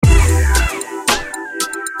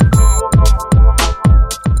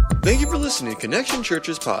listening to Connection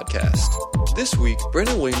Church's podcast. This week,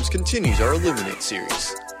 Brandon Williams continues our Illuminate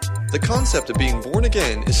series. The concept of being born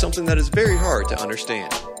again is something that is very hard to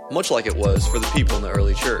understand, much like it was for the people in the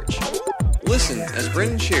early church. Listen as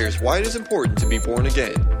Brandon shares why it is important to be born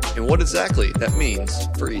again and what exactly that means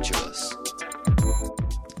for each of us.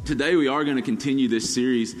 Today we are going to continue this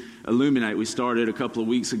series, Illuminate. We started a couple of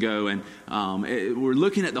weeks ago, and we're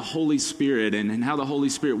looking at the Holy Spirit and how the Holy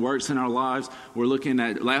Spirit works in our lives. We're looking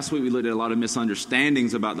at, last week we looked at a lot of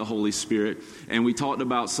misunderstandings about the Holy Spirit, and we talked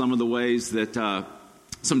about some of the ways that,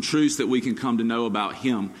 some truths that we can come to know about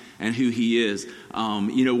Him and who He is.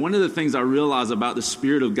 One of the things I realize about the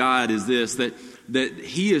Spirit of God is this, that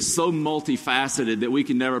He is so multifaceted that we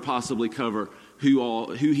can never possibly cover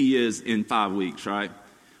who He is in 5 weeks, right?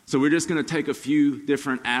 So we're just going to take a few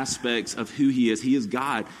different aspects of who He is. He is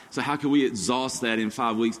God. So how can we exhaust that in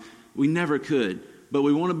 5 weeks? We never could. But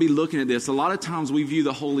we want to be looking at this. A lot of times we view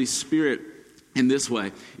the Holy Spirit in this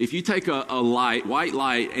way. If you take a light, white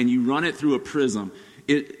light, and you run it through a prism,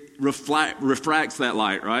 it refracts that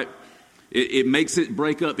light, right? It makes it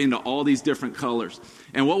break up into all these different colors.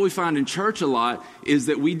 And what we find in church a lot is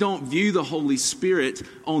that we don't view the Holy Spirit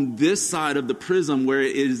on this side of the prism where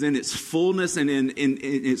it is in its fullness and in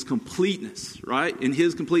its completeness, right? In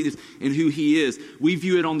His completeness and who He is. We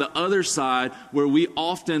view it on the other side where we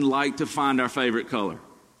often like to find our favorite color,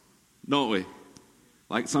 don't we?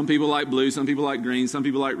 Like some people like blue, some people like green, some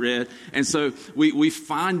people like red. And so we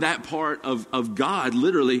find that part of God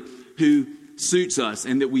literally who suits us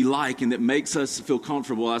and that we like and that makes us feel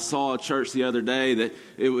comfortable. I saw a church the other day that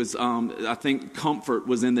it was, I think comfort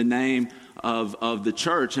was in the name of the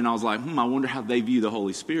church. And I was like, I wonder how they view the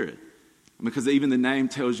Holy Spirit. Because even the name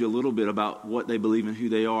tells you a little bit about what they believe and who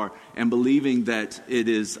they are. And believing that it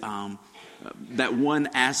is that one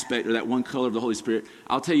aspect or that one color of the Holy Spirit.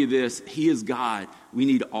 I'll tell you this, He is God. We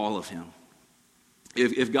need all of Him.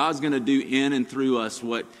 If God's going to do in and through us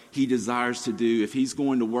what He desires to do, if He's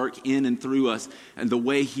going to work in and through us and the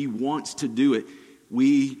way He wants to do it,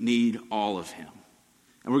 we need all of Him.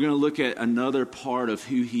 And we're going to look at another part of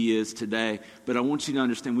who He is today. But I want you to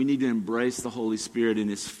understand we need to embrace the Holy Spirit in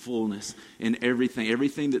His fullness, in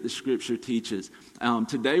everything that the Scripture teaches.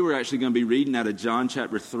 Today we're actually going to be reading out of John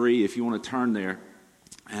chapter 3, if you want to turn there.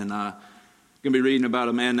 And going to be reading about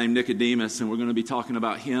a man named Nicodemus, and we're going to be talking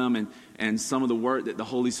about him and some of the work that the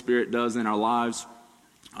Holy Spirit does in our lives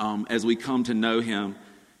as we come to know Him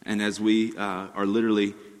and as we are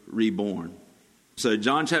literally reborn. So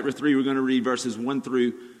John chapter 3, we're going to read verses 1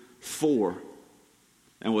 through 4,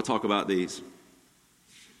 and we'll talk about these.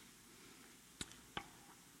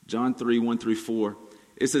 John 3, 1 through 4.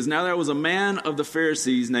 It says, "Now there was a man of the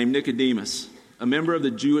Pharisees named Nicodemus, a member of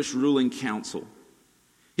the Jewish ruling council.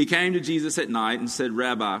 He came to Jesus at night and said,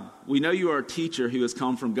 'Rabbi, we know you are a teacher who has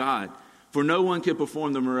come from God, for no one could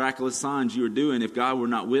perform the miraculous signs you are doing if God were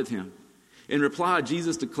not with him.' In reply,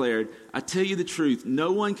 Jesus declared, 'I tell you the truth,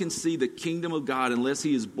 no one can see the kingdom of God unless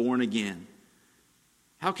he is born again.'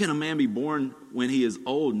 'How can a man be born when he is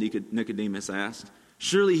old?' Nicodemus asked.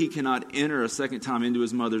 'Surely he cannot enter a second time into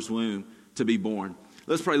his mother's womb to be born.'"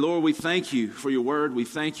 Let's pray. Lord, we thank You for Your word. We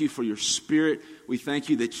thank You for Your Spirit. We thank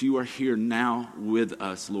You that You are here now with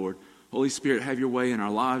us, Lord. Holy Spirit, have Your way in our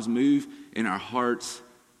lives. Move in our hearts.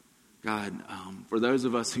 God, for those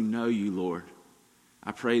of us who know You, Lord,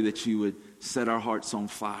 I pray that You would set our hearts on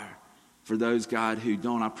fire. For those, God, who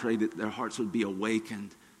don't, I pray that their hearts would be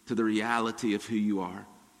awakened to the reality of who You are.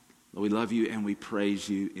 Lord, we love You and we praise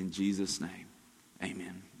You in Jesus' name.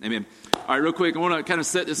 Amen. Amen. All right, real quick, I want to kind of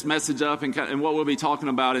set this message up and what we'll be talking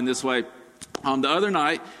about in this way. The other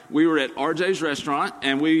night, we were at RJ's restaurant,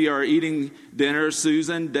 and we are eating dinner.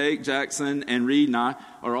 Susan, Dake, Jackson, and Reed and I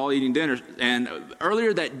are all eating dinner. And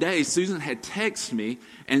earlier that day, Susan had texted me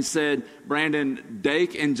and said, "Brandon,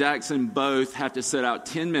 Dake and Jackson both have to sit out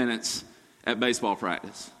 10 minutes at baseball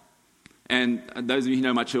practice." And those of you who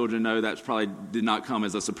know my children know that probably did not come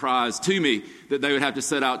as a surprise to me that they would have to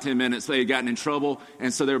sit out 10 minutes. They had gotten in trouble,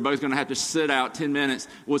 and so they were both going to have to sit out 10 minutes.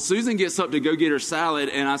 Well, Susan gets up to go get her salad,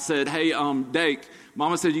 and I said, "Hey, Dake,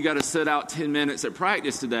 Mama said you got to sit out 10 minutes at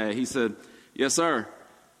practice today." He said, "Yes, sir."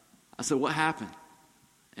 I said, "What happened?"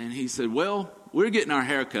 And he said, "Well, we're getting our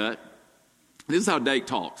hair cut." This is how Dake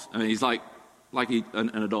talks. I mean, he's like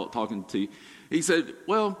an adult talking to you. He said,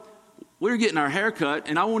 "Well, we're getting our hair cut,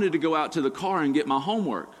 and I wanted to go out to the car and get my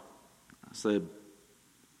homework." I said,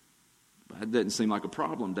 "That doesn't seem like a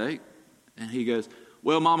problem, Dake." And he goes,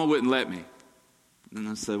 "Well, Mama wouldn't let me." And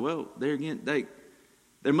I said, "Well, there again, Dake,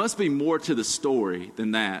 there must be more to the story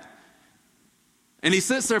than that." And he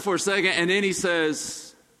sits there for a second, and then he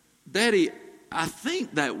says, "Daddy, I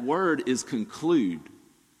think that word is conclude."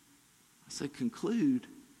 I I said, conclude?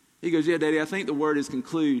 He goes, yeah, Daddy, I think the word is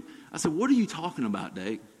conclude. I said, what are you talking about,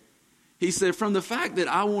 Dave? He said, from the fact that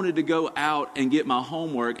I wanted to go out and get my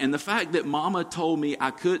homework and the fact that Mama told me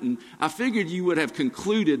I couldn't, I figured you would have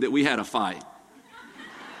concluded that we had a fight.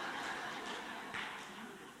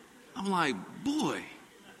 I'm like, boy.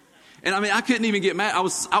 And I mean, I couldn't even get mad. I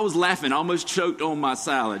was laughing. I almost choked on my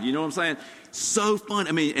salad. You know what I'm saying? So fun.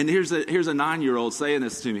 I mean, and here's a 9-year-old saying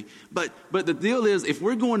this to me. But the deal is, if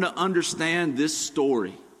we're going to understand this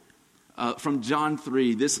story, from John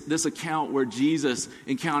 3, this account where Jesus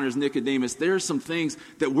encounters Nicodemus, there are some things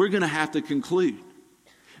that we're going to have to conclude.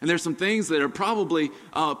 And there's some things that are probably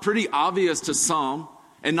pretty obvious to some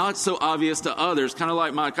and not so obvious to others. Kind of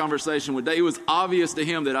like my conversation with Dave. It was obvious to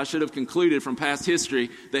him that I should have concluded from past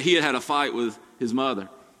history that he had a fight with his mother.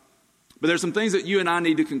 But there's some things that you and I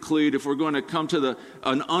need to conclude if we're going to come to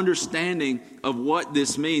an understanding of what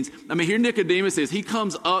this means. I mean, here Nicodemus is. He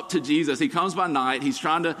comes up to Jesus. He comes by night. He's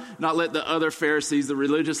trying to not let the other Pharisees, the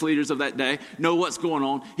religious leaders of that day, know what's going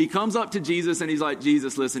on. He comes up to Jesus and he's like,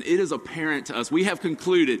 Jesus, listen, it is apparent to us. We have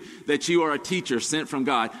concluded that you are a teacher sent from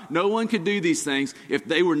God. No one could do these things if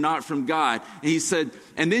they were not from God. And he said,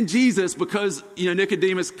 and then Jesus, because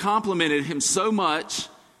Nicodemus complimented him so much,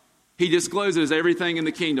 he discloses everything in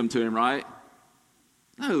the kingdom to him, right?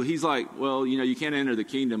 No, he's like, well, you can't enter the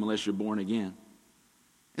kingdom unless you're born again.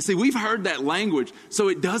 And see, we've heard that language, so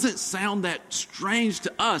it doesn't sound that strange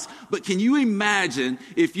to us. But can you imagine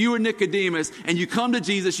if you were Nicodemus and you come to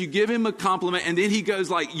Jesus, you give him a compliment, and then he goes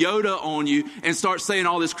like Yoda on you and starts saying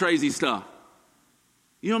all this crazy stuff?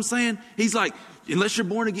 You know what I'm saying? He's like, unless you're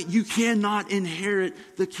born again, you cannot inherit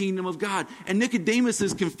the kingdom of God. And Nicodemus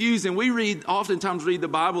is confused. And we oftentimes read the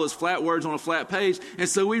Bible as flat words on a flat page. And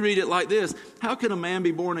so we read it like this. How can a man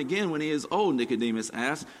be born again when he is old? Nicodemus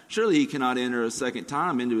asked. Surely he cannot enter a second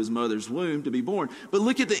time into his mother's womb to be born. But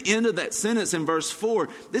look at the end of that sentence in verse 4.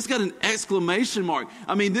 It's got an exclamation mark.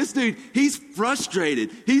 I mean, this dude, he's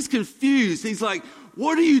frustrated. He's confused. He's like,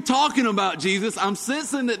 what are you talking about, Jesus? I'm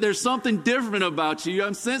sensing that there's something different about you.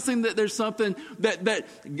 I'm sensing that there's something that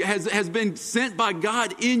has been sent by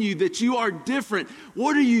God in you, that you are different.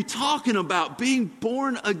 What are you talking about? Being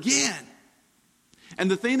born again. And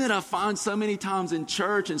the thing that I find so many times in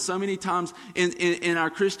church and so many times in our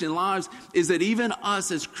Christian lives is that even us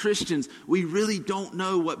as Christians, we really don't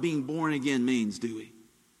know what being born again means, do we?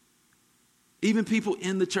 Even people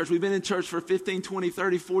in the church, we've been in church for 15, 20,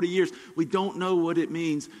 30, 40 years. We don't know what it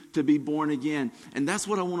means to be born again. And that's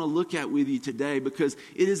what I want to look at with you today, because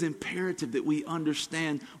it is imperative that we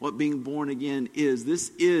understand what being born again is.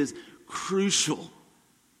 This is crucial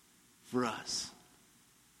for us.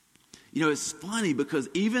 It's funny because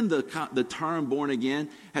even the term born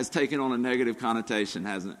again has taken on a negative connotation,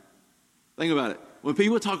 hasn't it? Think about it. When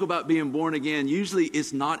people talk about being born again, usually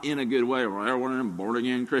it's not in a good way. Well, we're born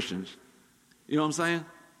again Christians. You know what I'm saying?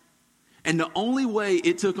 And the only way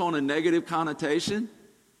it took on a negative connotation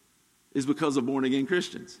is because of born-again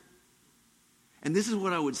Christians. And this is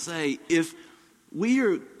what I would say. If we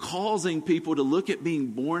are causing people to look at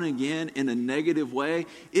being born again in a negative way,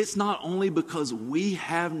 it's not only because we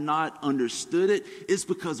have not understood it, it's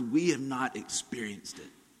because we have not experienced it.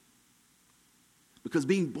 Because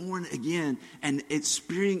being born again and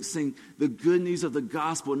experiencing the good news of the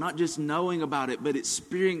gospel, not just knowing about it, but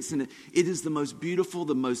experiencing it, it is the most beautiful,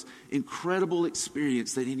 the most incredible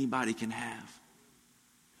experience that anybody can have.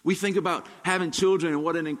 We think about having children and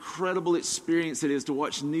what an incredible experience it is to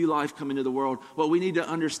watch new life come into the world. What we need to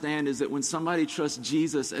understand is that when somebody trusts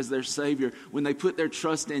Jesus as their Savior, when they put their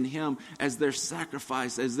trust in Him as their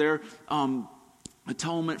sacrifice, as their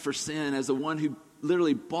atonement for sin, as the one who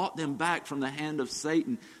literally bought them back from the hand of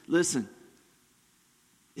Satan. Listen,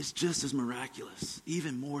 it's just as miraculous,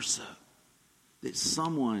 even more so, that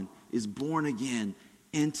someone is born again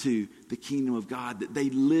into the kingdom of God, that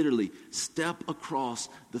they literally step across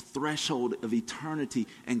the threshold of eternity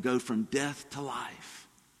and go from death to life.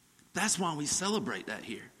 That's why we celebrate that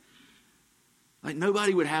here. Like,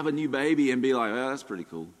 nobody would have a new baby and be like, that's pretty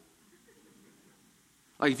cool.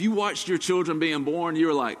 Like, if you watched your children being born, you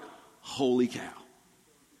were like, holy cow.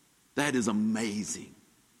 That is amazing.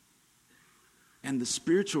 And the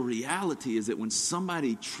spiritual reality is that when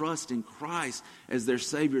somebody trusts in Christ as their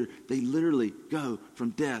Savior, they literally go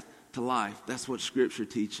from death to life. That's what Scripture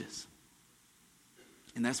teaches.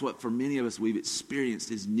 And that's what, for many of us, we've experienced,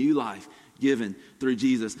 is new life given through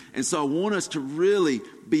Jesus. And so I want us to really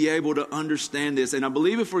be able to understand this. And I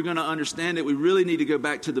believe if we're going to understand it, we really need to go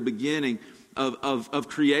back to the beginning of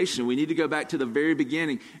creation. We need to go back to the very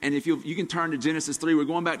beginning. And if you can turn to Genesis 3. We're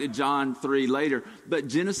going back to John 3 later. But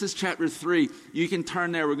Genesis chapter 3, you can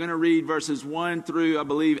turn there. We're going to read verses 1 through, I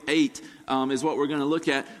believe, 8 is what we're going to look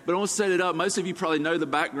at. But I want to set it up. Most of you probably know the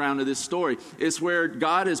background of this story. It's where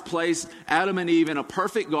God has placed Adam and Eve in a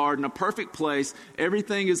perfect garden, a perfect place.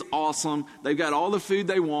 Everything is awesome. They've got all the food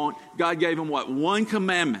they want. God gave them what? One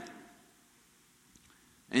commandment.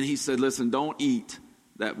 And he said, listen, don't eat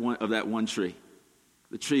that one tree.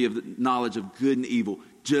 The tree of the knowledge of good and evil.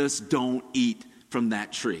 Just don't eat from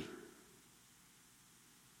that tree.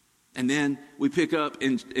 And then we pick up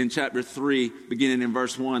in chapter 3, beginning in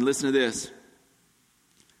verse 1. Listen to this.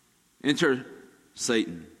 Enter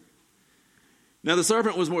Satan. Now the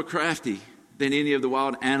serpent was more crafty than any of the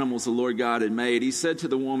wild animals the Lord God had made. He said to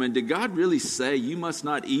the woman, did God really say you must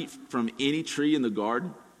not eat from any tree in the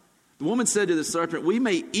garden? The woman said to the serpent, we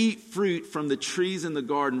may eat fruit from the trees in the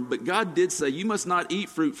garden, but God did say, you must not eat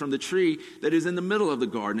fruit from the tree that is in the middle of the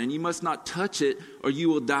garden, and you must not touch it, or you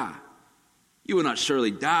will die. You will not surely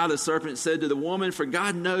die, the serpent said to the woman, for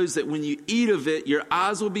God knows that when you eat of it, your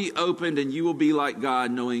eyes will be opened, and you will be like God,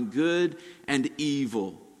 knowing good and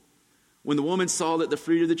evil. When the woman saw that the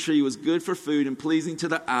fruit of the tree was good for food and pleasing to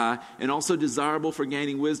the eye and also desirable for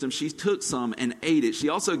gaining wisdom, she took some and ate it. She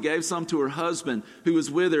also gave some to her husband who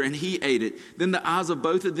was with her, and he ate it. Then the eyes of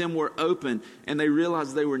both of them were opened, and they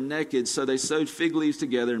realized they were naked, so they sewed fig leaves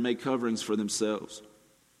together and made coverings for themselves.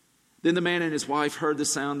 Then the man and his wife heard the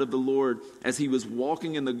sound of the Lord as he was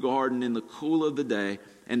walking in the garden in the cool of the day,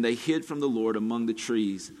 and they hid from the Lord among the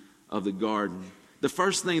trees of the garden. The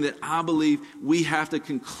first thing that I believe we have to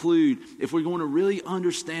conclude if we're going to really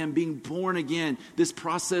understand being born again, this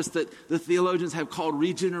process that the theologians have called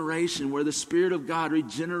regeneration, where the Spirit of God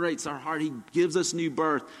regenerates our heart. He gives us new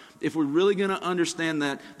birth. If we're really going to understand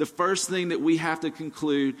that, the first thing that we have to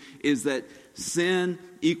conclude is that sin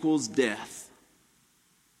equals death.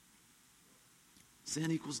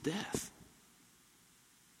 Sin equals death.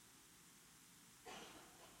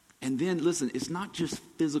 And then, listen, it's not just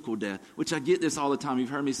physical death, which I get this all the time.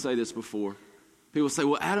 You've heard me say this before. People say,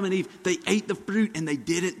 well, Adam and Eve, they ate the fruit and they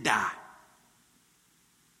didn't die.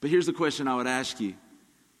 But here's the question I would ask you.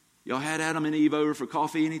 Y'all had Adam and Eve over for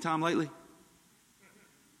coffee anytime lately? A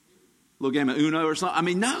little game of Uno or something? I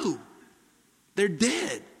mean, no. They're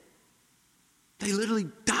dead. They literally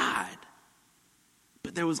died.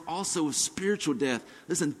 But there was also a spiritual death.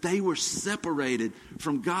 Listen, they were separated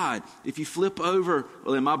from God. If you flip over,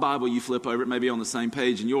 well, in my Bible, you flip over, it may be on the same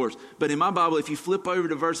page in yours. But in my Bible, if you flip over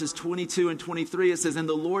to verses 22 and 23, it says, and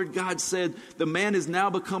the Lord God said, the man is now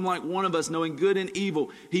become like one of us, knowing good and evil.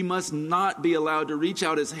 He must not be allowed to reach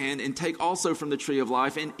out his hand and take also from the tree of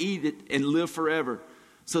life and eat it and live forever.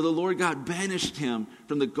 So the Lord God banished him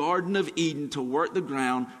from the Garden of Eden to work the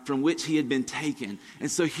ground from which he had been taken. And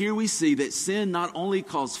so here we see that sin not only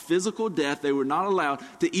caused physical death, they were not allowed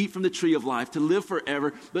to eat from the tree of life, to live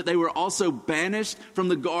forever, but they were also banished from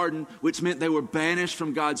the garden, which meant they were banished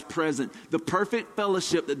from God's presence. The perfect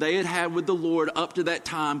fellowship that they had had with the Lord up to that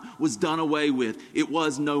time was done away with. It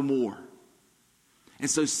was no more. And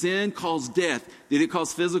so sin caused death. Did it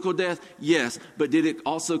cause physical death? Yes. But did it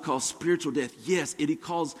also cause spiritual death? Yes.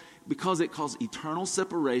 Because it caused eternal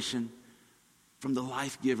separation from the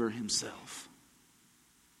life giver himself.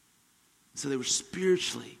 So they were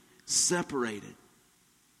spiritually separated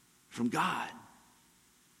from God.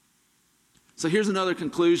 So here's another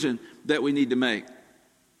conclusion that we need to make.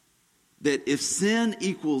 That if sin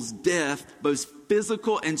equals death, both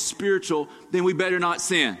physical and spiritual, then we better not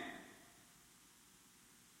sin.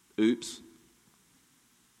 Oops.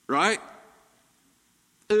 Right?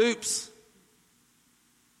 Oops.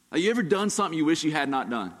 Have you ever done something you wish you had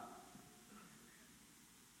not done?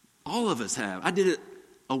 All of us have. I did it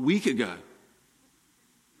a week ago.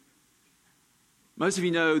 Most of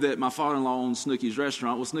you know that my father-in-law owns Snooky's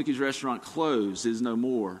Restaurant. Well, Snooky's Restaurant closed, is no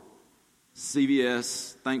more.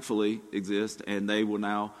 CVS, thankfully, exists, and they will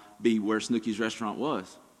now be where Snooky's Restaurant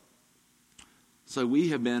was. So we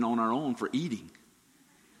have been on our own for eating.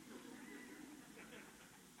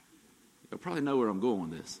 You'll probably know where I'm going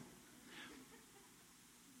with this.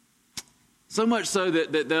 So much so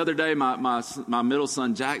that the other day, my middle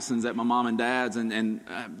son Jackson's at my mom and dad's, and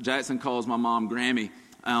Jackson calls my mom Grammy.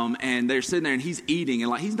 And they're sitting there and he's eating, and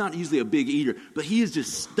like he's not usually a big eater, but he is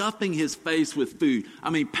just stuffing his face with food. I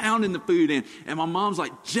mean, pounding the food in. And my mom's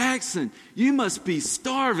like, Jackson, you must be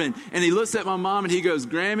starving. And he looks at my mom and he goes,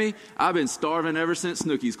 Grammy, I've been starving ever since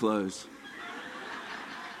Snooky's closed.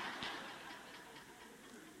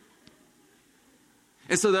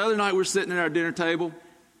 And so the other night we're sitting at our dinner table,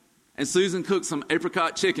 and Susan cooked some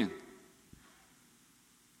apricot chicken.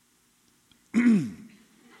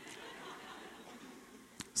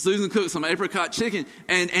 Susan cooked some apricot chicken,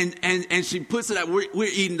 and she puts it out. We're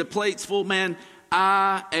eating, the plate's full. Man,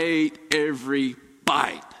 I ate every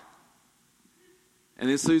bite. And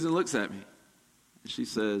then Susan looks at me, and she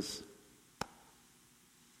says,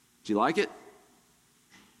 "Did you like it?"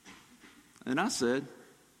 And I said,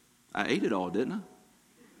 "I ate it all, didn't I?"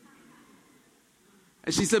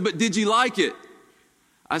 And she said, "But did you like it?"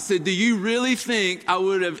 I said, "Do you really think I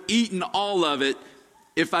would have eaten all of it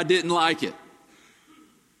if I didn't like it?"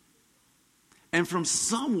 And from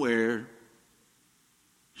somewhere,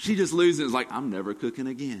 she just loses it. It's like, "I'm never cooking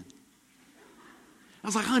again." I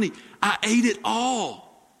was like, "Honey, I ate it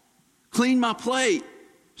all. Cleaned my plate."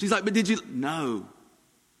 She's like, "But did you?" No.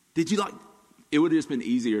 Did you like? It would have just been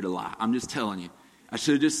easier to lie. I'm just telling you. I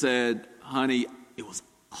should have just said, "Honey, it was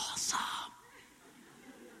awesome."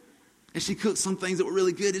 And she cooked some things that were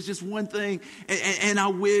really good. It's just one thing. And I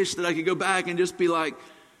wish that I could go back and just be like,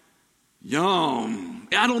 "Yum."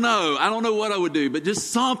 I don't know what I would do, but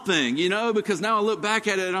just something, because now I look back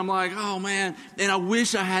at it and I'm like, oh man, and I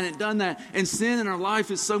wish I hadn't done that. And sin in our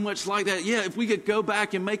life is so much like that. Yeah, if we could go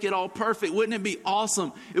back and make it all perfect, wouldn't it be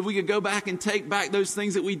awesome if we could go back and take back those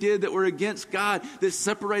things that we did that were against God, that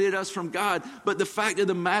separated us from God? But the fact of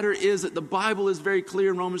the matter is that the Bible is very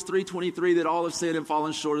clear in Romans 3:23 that all have sinned and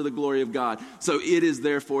fallen short of the glory of God. So it is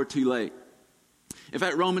therefore too late. In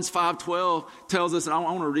fact, Romans 5:12 tells us, and I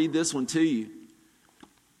want to read this one to you.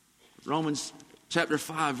 Romans chapter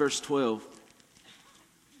 5, verse 12.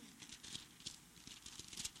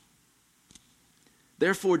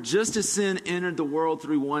 "Therefore, just as sin entered the world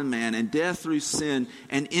through one man, and death through sin,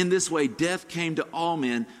 and in this way death came to all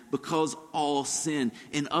men because all sinned."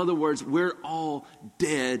 In other words, we're all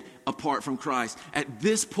dead apart from Christ. At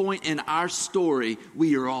this point in our story,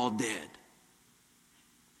 we are all dead.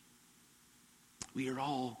 We are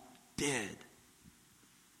all dead.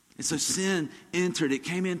 And so sin entered. It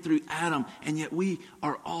came in through Adam, and yet we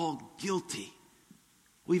are all guilty.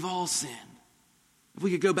 We've all sinned. If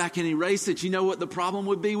we could go back and erase it, you know what the problem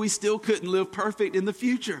would be? We still couldn't live perfect in the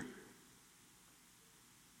future.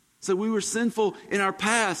 So we were sinful in our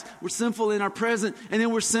past, we're sinful in our present, and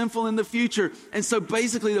then we're sinful in the future. And so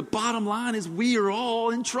basically the bottom line is we are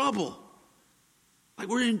all in trouble. Like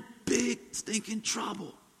we're in big stinking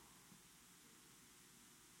trouble.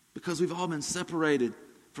 Because we've all been separated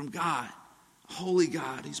from God, holy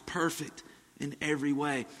God. He's perfect in every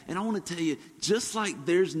way. And I want to tell you, just like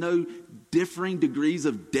there's no differing degrees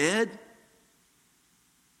of dead,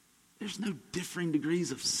 there's no differing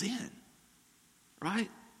degrees of sin, right?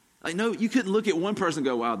 Like, no, you couldn't look at one person and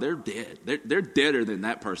go, "Wow, they're dead. They're deader than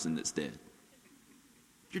that person that's dead."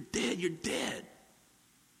 You're dead, you're dead.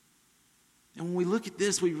 And when we look at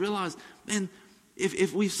this, we realize, man,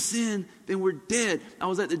 if we've sinned, then we're dead. I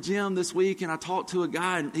was at the gym this week and I talked to a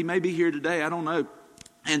guy, and he may be here today, I don't know.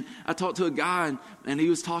 And I talked to a guy and he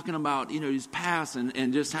was talking about, his past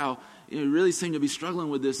and just how he really seemed to be struggling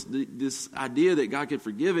with this idea that God could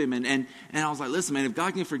forgive him. And I was like, "Listen, man, if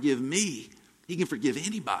God can forgive me, he can forgive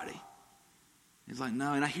anybody." He's like,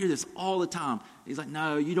 "No," and I hear this all the time. He's like,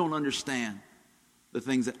 "No, you don't understand the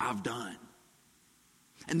things that I've done."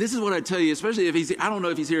 And this is what I tell you, especially if he's here. I don't know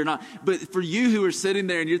if he's here or not, but for you who are sitting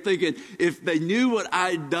there and you're thinking, if they knew what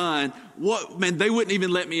I'd done, they wouldn't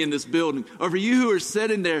even let me in this building. Or for you who are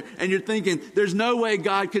sitting there and you're thinking, there's no way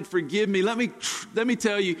God could forgive me. Let me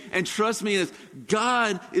tell you, and trust me,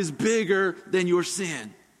 God is bigger than your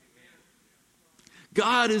sin.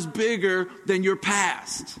 God is bigger than your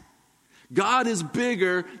past. God is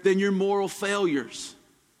bigger than your moral failures.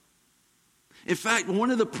 In fact,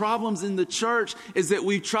 one of the problems in the church is that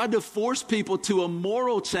we've tried to force people to a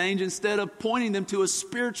moral change instead of pointing them to a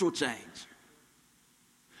spiritual change.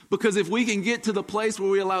 Because if we can get to the place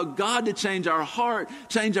where we allow God to change our heart,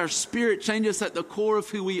 change our spirit, change us at the core of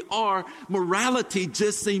who we are, morality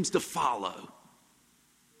just seems to follow.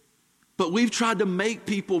 But we've tried to make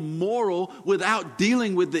people moral without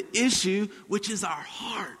dealing with the issue, which is our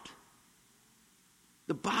heart.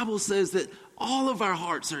 The Bible says that all of our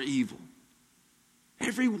hearts are evil.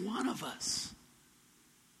 Every one of us.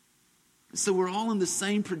 So we're all in the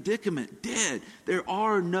same predicament, dead. There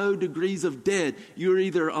are no degrees of dead. You're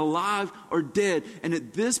either alive or dead. And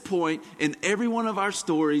at this point in every one of our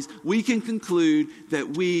stories, we can conclude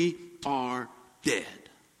that we are dead.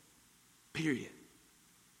 Period.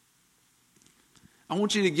 I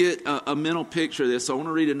want you to get a mental picture of this. So I want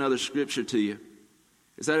to read another scripture to you.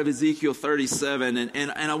 It's out of Ezekiel 37,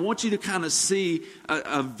 and I want you to kind of see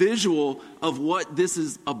a visual of what this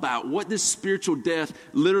is about, what this spiritual death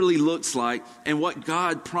literally looks like, and what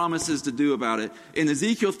God promises to do about it. In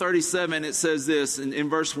Ezekiel 37, it says this, in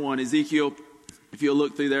verse 1, Ezekiel If you'll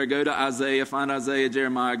look through there, go to Isaiah, find Isaiah,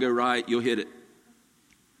 Jeremiah, go right, you'll hit it.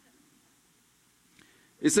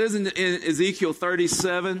 It says in Ezekiel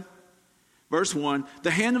 37, verse 1,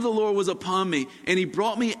 the hand of the Lord was upon me, and he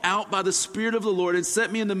brought me out by the Spirit of the Lord and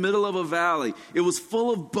set me in the middle of a valley. It was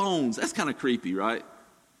full of bones. That's kind of creepy, right?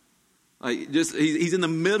 Like he's in the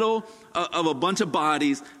middle of a bunch of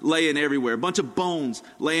bodies laying everywhere, a bunch of bones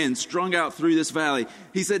laying strung out through this valley.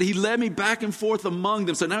 He said he led me back and forth among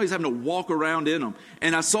them. So now he's having to walk around in them.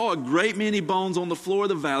 And I saw a great many bones on the floor of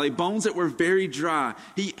the valley, bones that were very dry.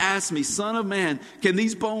 He asked me, Son of man, can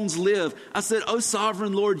these bones live? I said, O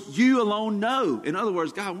sovereign Lord, you alone know. In other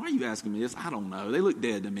words, God, why are you asking me this? I don't know. They look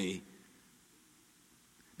dead to me.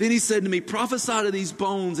 Then he said to me, prophesy to these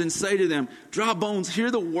bones and say to them, dry bones, hear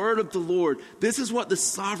the word of the Lord. This is what the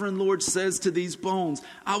sovereign Lord says to these bones.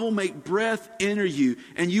 I will make breath enter you,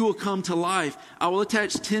 and you will come to life. I will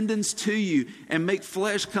attach tendons to you and make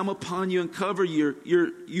flesh come upon you and cover you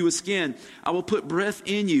with skin. I will put breath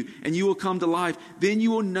in you, and you will come to life. Then you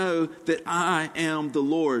will know that I am the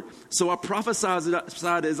Lord. So I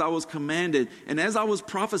prophesied as I was commanded. And as I was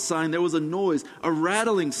prophesying, there was a noise, a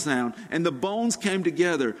rattling sound, and the bones came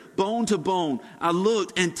together, bone to bone. I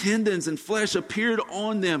looked, and tendons and flesh appeared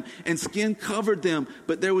on them, and skin covered them,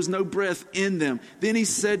 but there was no breath in them. Then he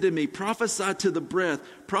said to me, prophesy to the breath,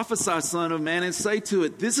 prophesy, son of man, and say to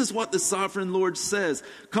it, this is what the sovereign Lord says.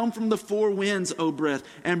 Come from the four winds, O breath,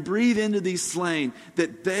 and breathe into these slain,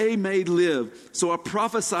 that they may live. So I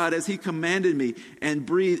prophesied as he commanded me, and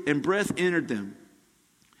breath entered them.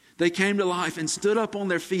 They came to life and stood up on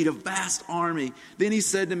their feet, a vast army. Then he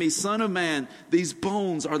said to me, Son of man, these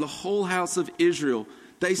bones are the whole house of Israel.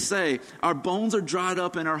 They say, our bones are dried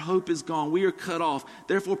up and our hope is gone. We are cut off.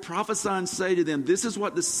 Therefore prophesy and say to them, this is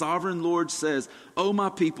what the sovereign Lord says. O my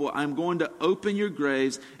people, I am going to open your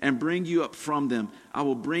graves and bring you up from them. I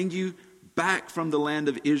will bring you back from the land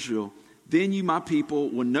of Israel. Then you, my people,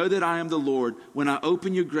 will know that I am the Lord. When I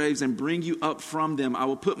open your graves and bring you up from them, I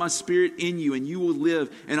will put my spirit in you and you will live,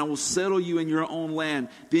 and I will settle you in your own land.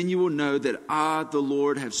 Then you will know that I, the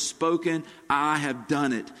Lord, have spoken. I have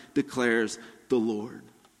done it, declares the Lord.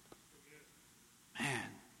 Man,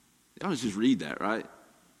 y'all just read that, right?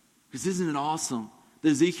 Because isn't it awesome that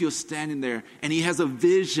Ezekiel's standing there and he has a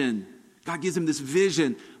vision. God gives him this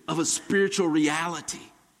vision of a spiritual reality.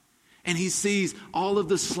 And he sees all of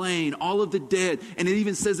the slain, all of the dead. And it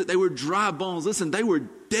even says that they were dry bones. Listen, they were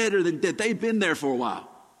deader than dead. They'd been there for a while.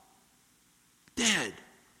 Dead.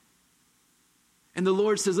 And the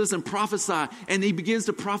Lord says, listen, prophesy. And he begins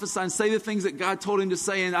to prophesy and say the things that God told him to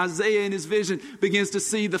say. And Isaiah in his vision begins to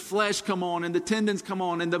see the flesh come on and the tendons come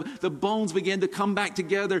on and the bones begin to come back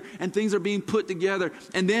together and things are being put together.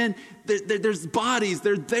 And then there's bodies,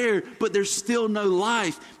 they're there, but there's still no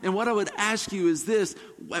life. And what I would ask you is this,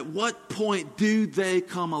 at what point do they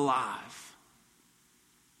come alive?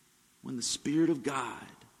 When the Spirit of God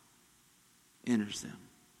enters them.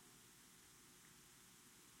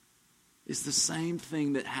 It's the same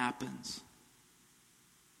thing that happens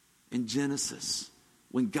in Genesis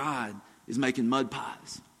when God is making mud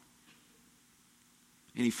pies.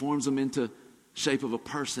 And he forms them into shape of a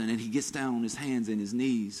person, and he gets down on his hands and his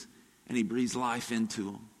knees and he breathes life into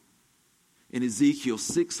them. In Ezekiel,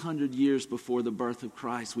 600 years before the birth of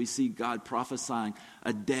Christ, we see God prophesying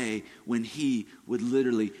a day when he would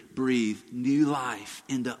literally breathe new life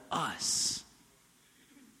into us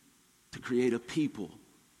to create a people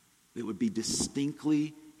that would be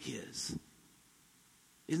distinctly his.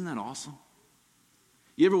 Isn't that awesome?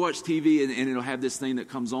 You ever watch TV and it'll have this thing that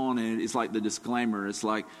comes on and it's like the disclaimer. It's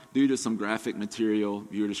like, due to some graphic material,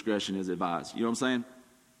 viewer discretion is advised. You know what I'm saying?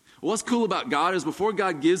 What's cool about God is before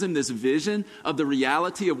God gives him this vision of the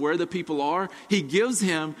reality of where the people are, he gives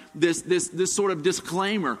him this sort of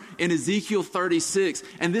disclaimer in Ezekiel 36.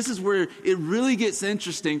 And this is where it really gets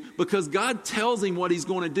interesting because God tells him what he's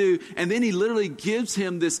going to do. And then he literally gives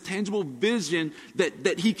him this tangible vision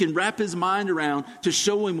that he can wrap his mind around to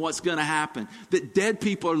show him what's going to happen. That dead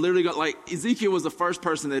people are literally like Ezekiel was the first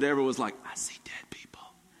person that ever was like, I see dead people.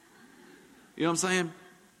 You know what I'm saying?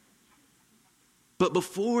 But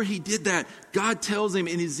before he did that, God tells him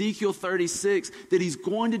in Ezekiel 36 that he's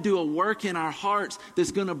going to do a work in our hearts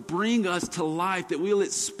that's going to bring us to life, that we'll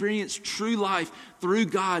experience true life through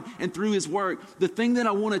God and through his work. The thing that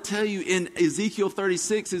I want to tell you in Ezekiel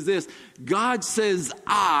 36 is this. God says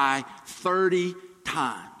I 30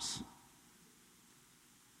 times.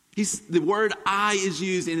 The word I is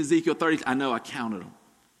used in Ezekiel 30. I know I counted them.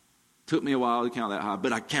 Took me a while to count that high,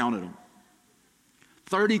 but I counted them.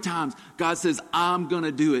 30 times God says, I'm going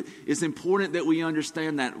to do it. It's important that we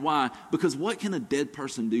understand that. Why? Because what can a dead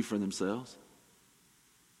person do for themselves?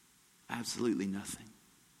 Absolutely nothing.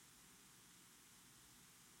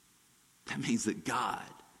 That means that God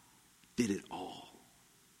did it all.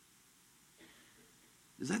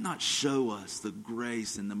 Does that not show us the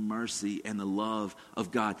grace and the mercy and the love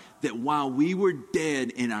of God? That while we were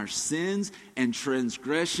dead in our sins and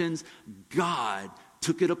transgressions, God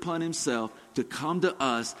took it upon himself to come to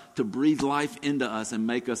us, to breathe life into us and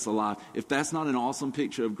make us alive. If that's not an awesome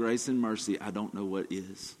picture of grace and mercy, I don't know what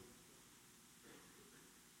is.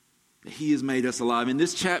 He has made us alive. In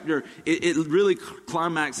this chapter, it really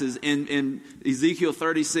climaxes in Ezekiel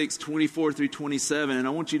 36, 24 through 27. And I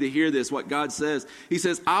want you to hear this, what God says. He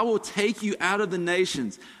says, I will take you out of the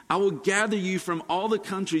nations. I will gather you from all the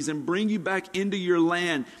countries and bring you back into your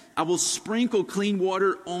land. I will sprinkle clean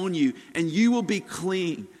water on you, and you will be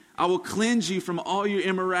clean. I will cleanse you from all your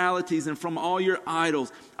immoralities and from all your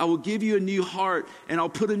idols. I will give you a new heart, and I'll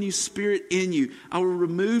put a new spirit in you. I will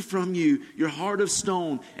remove from you your heart of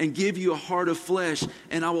stone and give you a heart of flesh.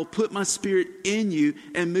 And I will put my spirit in you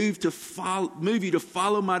and move you to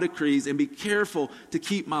follow my decrees and be careful to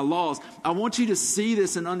keep my laws. I want you to see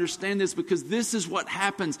this and understand this, because this is what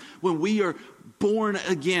happens when we are born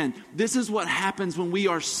again. This is what happens when we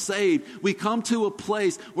are saved. We come to a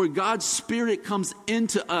place where God's Spirit comes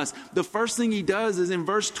into us. The first thing he does is in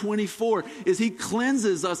verse 24 is he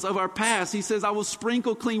cleanses us of our past. He says, I will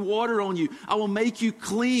sprinkle clean water on you. I will make you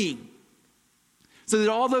clean. So that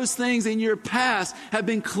all those things in your past have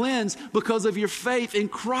been cleansed because of your faith in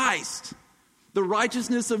Christ. The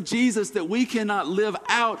righteousness of Jesus that we cannot live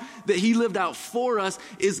out, that he lived out for us,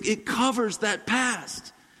 it covers that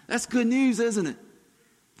past. That's good news, isn't it?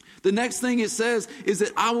 The next thing it says is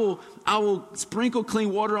that I will sprinkle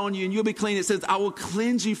clean water on you and you'll be clean. It says, I will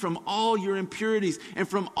cleanse you from all your impurities and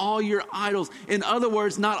from all your idols. In other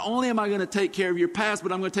words, not only am I going to take care of your past,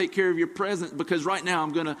 but I'm going to take care of your present, because right now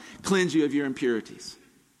I'm going to cleanse you of your impurities.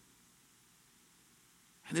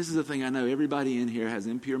 And this is the thing I know. Everybody in here has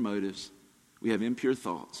impure motives. We have impure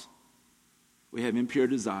thoughts. We have impure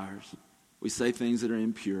desires. We say things that are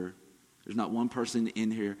impure. There's not one person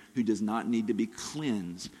in here who does not need to be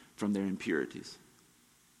cleansed from their impurities.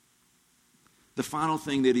 The final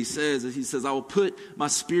thing that he says is, he says, I will put my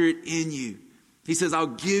spirit in you. He says, I'll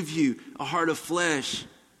give you a heart of flesh.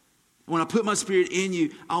 When I put my spirit in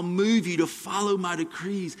you, I'll move you to follow my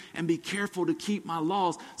decrees and be careful to keep my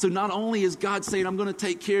laws. So not only is God saying, I'm going to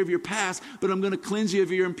take care of your past, but I'm going to cleanse you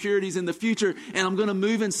of your impurities in the future. And I'm going to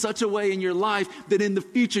move in such a way in your life that in the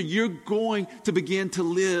future, you're going to begin to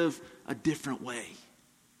live a different way.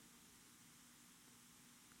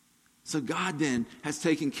 So God then has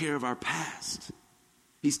taken care of our past.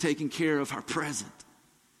 He's taken care of our present.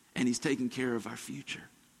 And he's taken care of our future.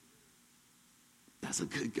 That's a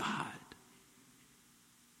good God.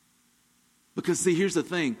 Because see, here's the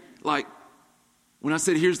thing. Like, when I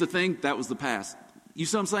said here's the thing, that was the past. You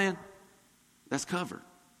see what I'm saying? That's covered.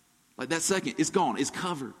 Like that second, it's gone. It's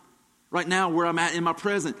covered. Right now, where I'm at in my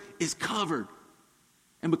present is covered.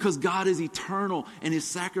 And because God is eternal and his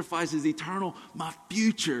sacrifice is eternal, my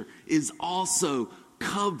future is also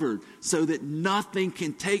covered so that nothing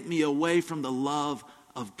can take me away from the love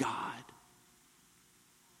of God.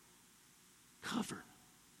 Covered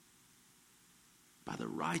by the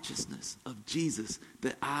righteousness of Jesus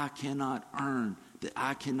that I cannot earn, that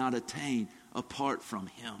I cannot attain apart from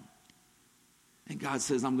him. And God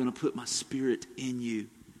says, I'm going to put my spirit in you.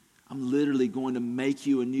 I'm literally going to make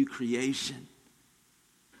you a new creation.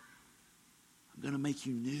 I'm going to make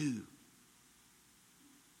you new.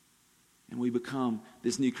 And we become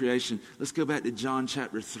this new creation. Let's go back to John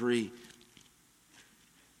chapter 3.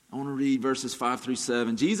 I want to read verses 5 through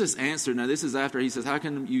 7. Jesus answered, now this is after he says, how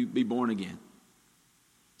can you be born again?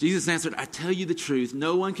 Jesus answered, I tell you the truth,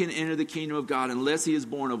 no one can enter the kingdom of God unless he is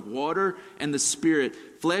born of water and the Spirit.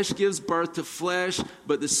 Flesh gives birth to flesh,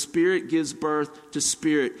 but the Spirit gives birth to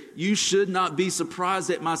spirit. You should not be surprised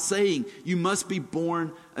at my saying, you must be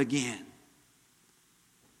born again.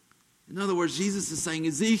 In other words, Jesus is saying,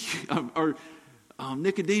 Ezekiel or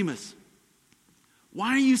Nicodemus,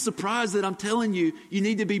 why are you surprised that I'm telling you you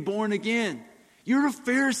need to be born again? You're a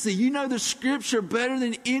Pharisee. You know the scripture better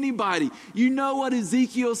than anybody. You know what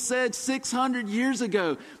Ezekiel said 600 years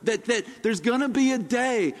ago, that there's going to be a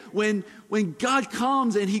day when God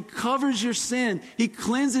comes and he covers your sin. He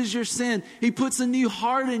cleanses your sin. He puts a new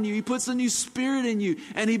heart in you. He puts a new spirit in you.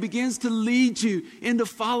 And he begins to lead you into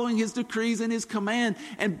following his decrees and his command.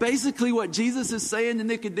 And basically what Jesus is saying to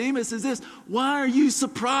Nicodemus is this: why are you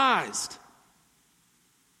surprised?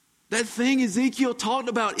 That thing Ezekiel talked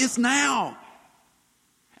about, it's now.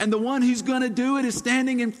 And the one who's going to do it is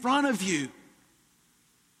standing in front of you.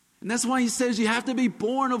 And that's why he says you have to be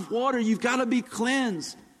born of water. You've got to be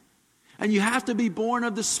cleansed. And you have to be born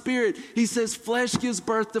of the Spirit. He says flesh gives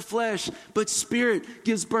birth to flesh, but Spirit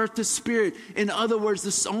gives birth to spirit. In other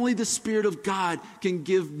words, only the Spirit of God can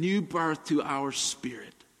give new birth to our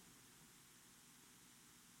spirit.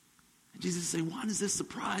 And Jesus is saying, why does this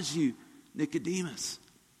surprise you, Nicodemus?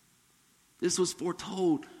 This was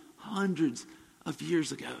foretold hundreds of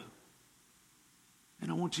years ago.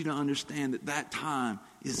 And I want you to understand that that time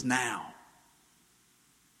is now.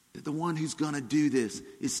 That the one who's going to do this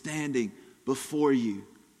is standing before you.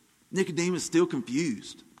 Nicodemus is still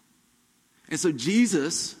confused. And so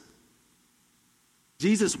Jesus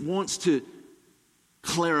wants to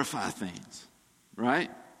clarify things,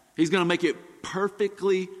 right? He's going to make it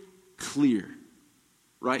perfectly clear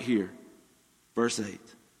right here. Verse 8.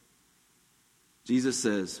 Jesus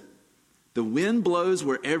says, the wind blows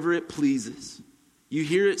wherever it pleases. You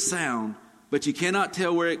hear its sound, but you cannot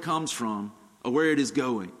tell where it comes from or where it is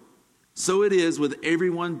going. So it is with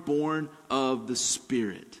everyone born of the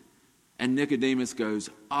Spirit. And Nicodemus goes,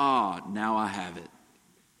 now I have it.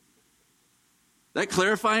 That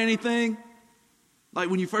clarify anything? Like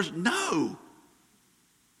when you first, no.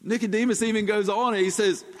 Nicodemus even goes on and he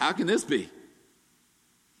says, how can this be?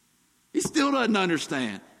 He still doesn't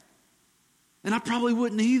understand. And I probably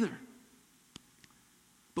wouldn't either.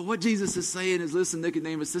 But what Jesus is saying is, listen,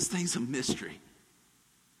 Nicodemus, this thing's a mystery.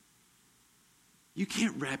 You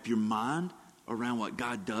can't wrap your mind around what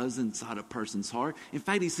God does inside a person's heart. In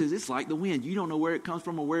fact, he says it's like the wind. You don't know where it comes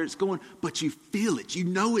from or where it's going, but you feel it. You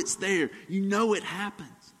know it's there. You know it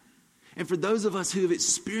happens. And for those of us who have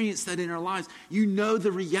experienced that in our lives, you know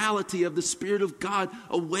the reality of the Spirit of God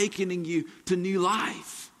awakening you to new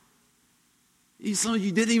life. Some of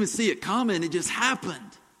you didn't even see it coming. It just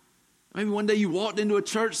happened. Maybe one day you walked into a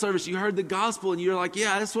church service, you heard the gospel, and you're like,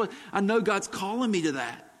 yeah, that's what I know, God's calling me to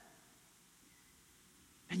that.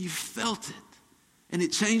 And you felt it. And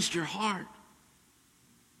it changed your heart.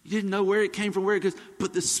 You didn't know where it came from, where it goes.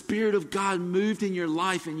 But the Spirit of God moved in your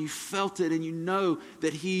life and you felt it and you know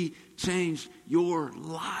that He changed your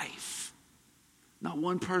life. Not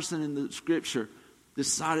one person in the Scripture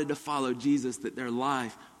decided to follow Jesus that their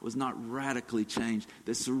life was not radically changed.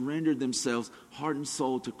 They surrendered themselves, heart and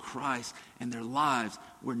soul, to Christ, and their lives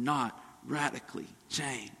were not radically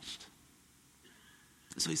changed.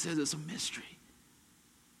 So He says it's a mystery.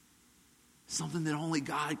 Something that only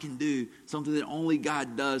God can do. Something that only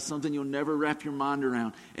God does. Something you'll never wrap your mind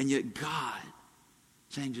around. And yet God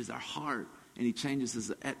changes our heart. And He changes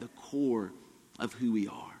us at the core of who we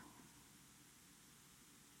are.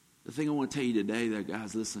 The thing I want to tell you today there,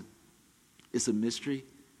 guys, listen. It's a mystery.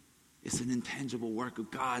 It's an intangible work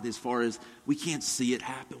of God as far as we can't see it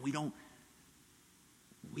happen. We don't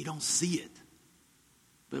see it.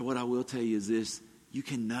 But what I will tell you is this. You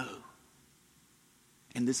can know.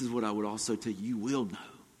 And this is what I would also tell you, you will know.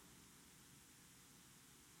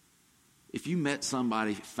 If you met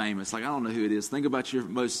somebody famous, like I don't know who it is, think about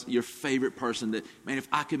your favorite person that, man, if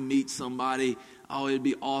I could meet somebody, it'd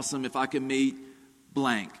be awesome if I could meet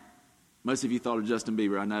blank. Most of you thought of Justin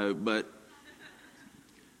Bieber, I know, but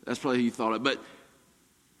that's probably who you thought of. But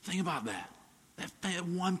think about that. That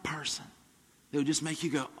one person that would just make you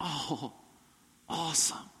go, oh,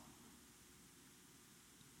 awesome.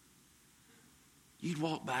 You'd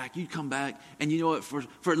walk back, you'd come back, and you know what,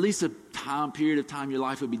 for at least a period of time, your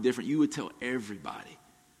life would be different. You would tell everybody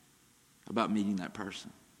about meeting that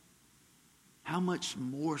person. How much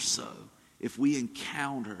more so if we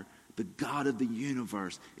encounter the God of the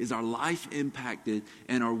universe? Is our life impacted,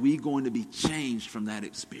 and are we going to be changed from that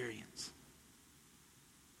experience?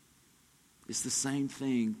 It's the same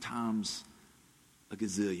thing times a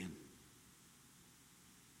gazillion.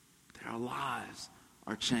 That our lives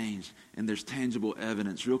are changed, and there's tangible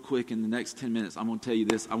evidence. Real quick, in the next 10 minutes, I'm going to tell you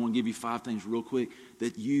this. I want to give you 5 things real quick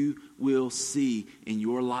that you will see in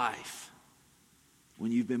your life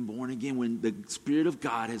when you've been born again, when the Spirit of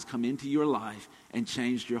God has come into your life and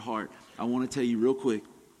changed your heart. I want to tell you real quick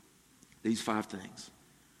these 5 things.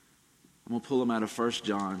 I'm going to pull them out of 1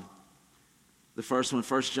 John. The first one,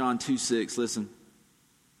 1 John 2:6. Listen.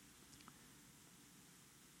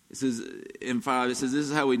 It says in 5, it says, this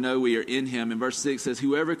is how we know we are in Him. And verse 6 says,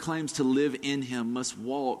 whoever claims to live in Him must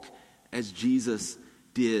walk as Jesus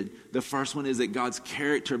did. The first one is that God's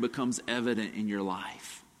character becomes evident in your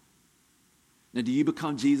life. Now, do you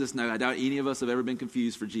become Jesus? No, I doubt any of us have ever been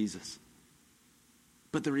confused for Jesus.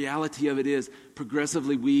 But the reality of it is,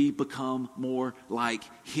 progressively we become more like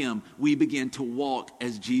Him. We begin to walk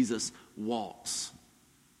as Jesus walks.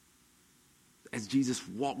 As Jesus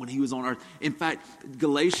walked when He was on earth. In fact,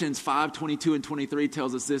 Galatians 5:22 and 23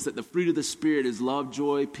 tells us this, that the fruit of the Spirit is love,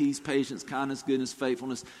 joy, peace, patience, kindness, goodness,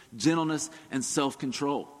 faithfulness, gentleness, and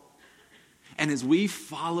self-control. And as we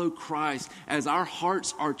follow Christ, as our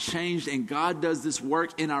hearts are changed and God does this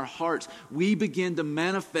work in our hearts, we begin to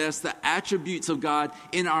manifest the attributes of God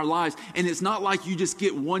in our lives. And it's not like you just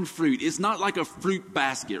get one fruit. It's not like a fruit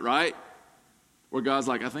basket, right? Where God's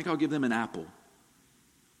like, I think I'll give them an apple.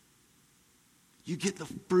 You get the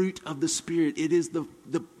fruit of the Spirit. It is the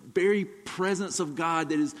very presence of God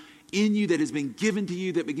that is in you, that has been given to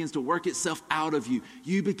you, that begins to work itself out of you.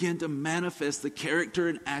 You begin to manifest the character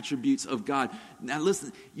and attributes of God. Now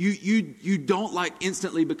listen, you don't like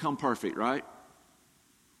instantly become perfect, right?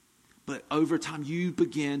 But over time you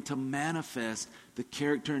begin to manifest the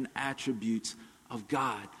character and attributes of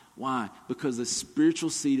God. Why? Because the spiritual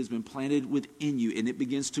seed has been planted within you, and it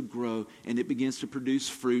begins to grow, and it begins to produce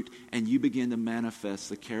fruit, and you begin to manifest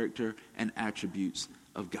the character and attributes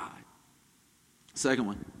of God. Second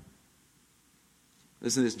one.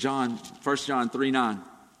 Listen to this, 1 John 3:9.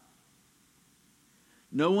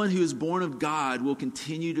 No one who is born of God will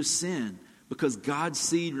continue to sin, because God's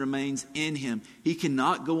seed remains in him. He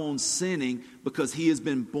cannot go on sinning because he has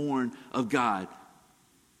been born of God.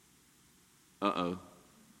 Uh-oh.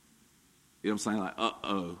 You know what I'm saying? Like,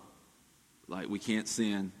 uh-oh. Like, we can't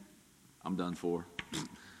sin. I'm done for.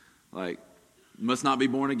 Like, must not be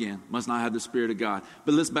born again. Must not have the Spirit of God.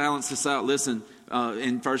 But let's balance this out. Listen,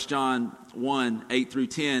 in 1 John 1, 8 through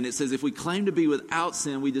 10, it says, if we claim to be without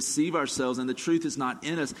sin, we deceive ourselves and the truth is not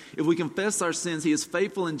in us. If we confess our sins, he is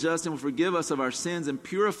faithful and just and will forgive us of our sins and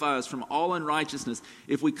purify us from all unrighteousness.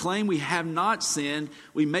 If we claim we have not sinned,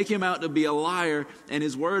 we make him out to be a liar, and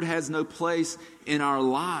his word has no place in our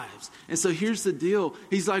lives. And so here's the deal.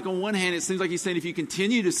 He's like, on one hand, it seems like he's saying if you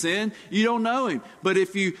continue to sin, you don't know him. But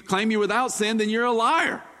if you claim you're without sin, then you're a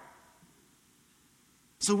liar.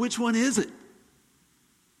 So which one is it?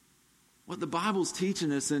 What the Bible's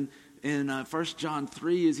teaching us in 1 John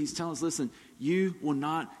 3 is he's telling us, listen, you will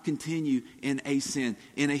not continue in a sin,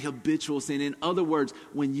 in a habitual sin. In other words,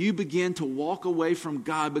 when you begin to walk away from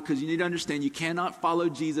God, because you need to understand you cannot follow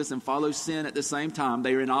Jesus and follow sin at the same time.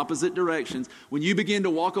 They are in opposite directions. When you begin to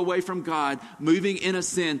walk away from God, moving in a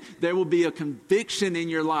sin, there will be a conviction in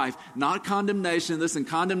your life, not condemnation. Listen,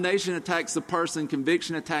 condemnation attacks the person,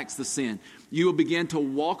 conviction attacks the sin. You will begin to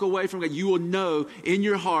walk away from God. You will know in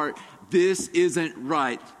your heart, this isn't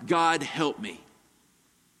right. God, help me.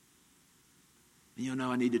 And you'll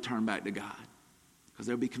know I need to turn back to God, because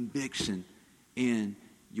there'll be conviction in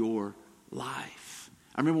your life.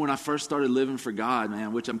 I remember when I first started living for God,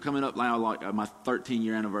 man, which I'm coming up now, like my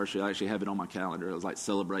 13-year anniversary. I actually have it on my calendar. I was like,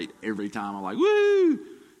 celebrate every time. I'm like, woo!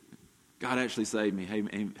 God actually saved me.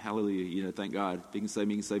 Hey, hallelujah. Thank God. If he can save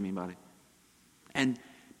me, he can save anybody.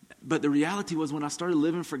 But the reality was, when I started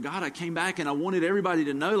living for God, I came back and I wanted everybody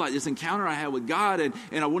to know, like, this encounter I had with God, and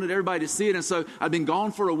I wanted everybody to see it. And so I'd been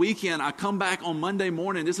gone for a weekend. I come back on Monday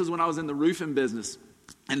morning. This is when I was in the roofing business.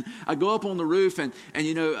 And I go up on the roof, and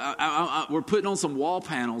we're putting on some wall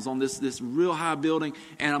panels on this real high building.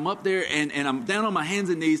 And I'm up there, and I'm down on my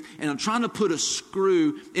hands and knees, and I'm trying to put a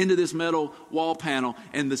screw into this metal wall panel.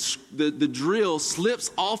 And the drill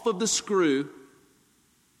slips off of the screw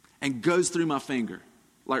and goes through my finger.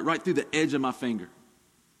 Like right through the edge of my finger.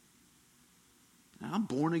 Now, I'm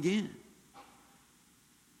born again.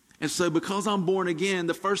 And so because I'm born again,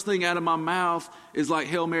 the first thing out of my mouth is like,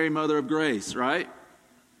 Hail Mary, Mother of Grace, right?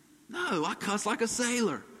 No, I cuss like a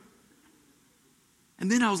sailor. And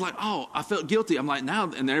then I was like, oh, I felt guilty. I'm like, now,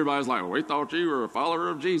 and everybody's like, well, we thought you were a follower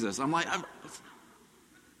of Jesus. I'm like,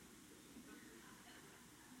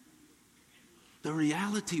 the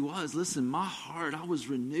reality was, listen, my heart, I was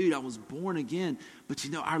renewed. I was born again. But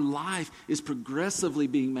our life is progressively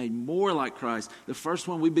being made more like Christ. The first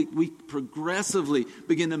one, we progressively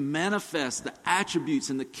begin to manifest the attributes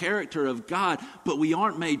and the character of God. But we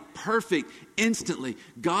aren't made perfect instantly.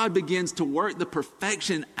 God begins to work the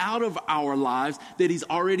perfection out of our lives that he's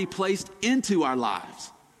already placed into our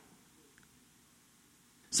lives.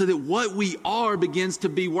 So that what we are begins to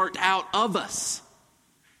be worked out of us.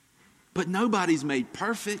 But nobody's made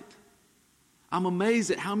perfect. I'm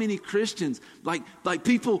amazed at how many Christians, like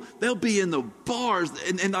people, they'll be in the bars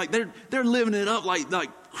and like they're living it up like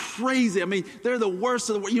crazy. I mean, they're the worst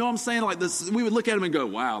of the worst. You know what I'm saying? Like this, we would look at them and go,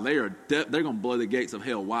 "Wow, they're going to blow the gates of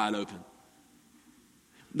hell wide open."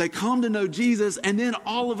 They come to know Jesus, and then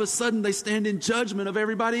all of a sudden they stand in judgment of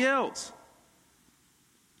everybody else.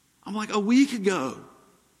 I'm like, a week ago,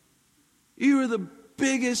 you were the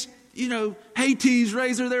biggest, Hades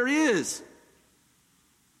raiser there is.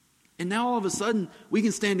 And now all of a sudden, we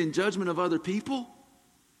can stand in judgment of other people.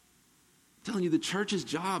 telling you, the church's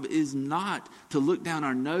job is not to look down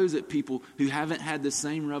our nose at people who haven't had the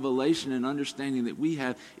same revelation and understanding that we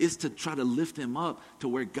have. It's to try to lift them up to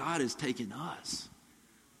where God has taken us.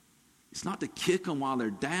 It's not to kick them while they're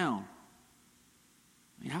down.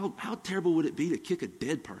 I mean, how terrible would it be to kick a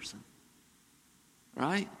dead person?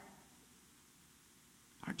 Right?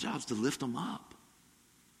 Our job is to lift them up.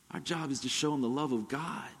 Our job is to show them the love of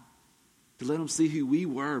God, to let them see who we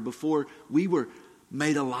were before we were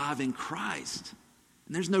made alive in Christ.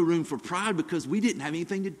 And there's no room for pride because we didn't have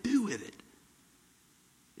anything to do with it.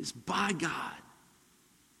 It's by God.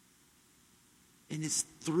 And it's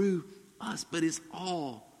through us, but it's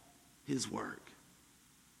all His work.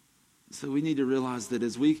 So we need to realize that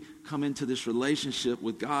as we come into this relationship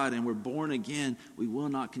with God and we're born again, we will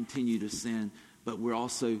not continue to sin, but we're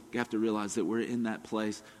also have to realize that we're in that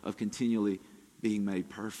place of continually being made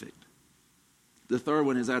perfect. The third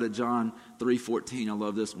one is out of John 3:14. I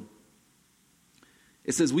love this one.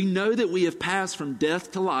 It says, we know that we have passed from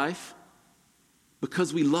death to life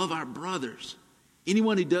because we love our brothers.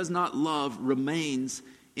 Anyone who does not love remains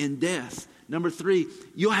in death. Number 3,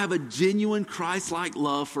 you'll have a genuine Christ-like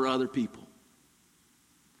love for other people.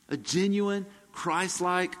 A genuine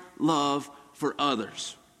Christ-like love for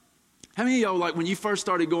others. How many of y'all, like when you first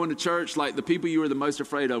started going to church, like the people you were the most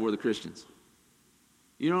afraid of were the Christians?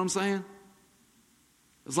 You know what I'm saying?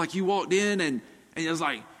 It's like you walked in and it was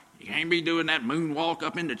like, you can't be doing that moonwalk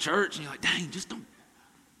up into church. And you're like, dang, just don't.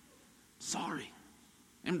 Sorry.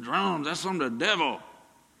 Them drums, that's from the devil.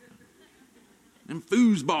 Them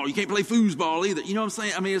foosball, you can't play foosball either. You know what I'm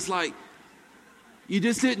saying? I mean, it's like, you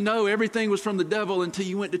just didn't know everything was from the devil until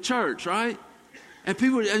you went to church, right? And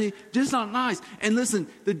people, I mean, just not nice. And listen,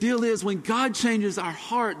 the deal is when God changes our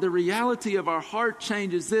heart, the reality of our heart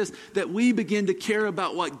changes this, that we begin to care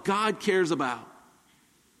about what God cares about.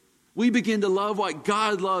 We begin to love what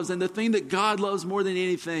God loves. And the thing that God loves more than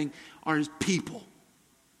anything are His people.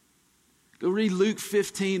 Go read Luke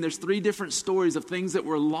 15. There's 3 different stories of things that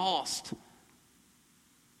were lost.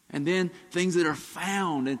 And then things that are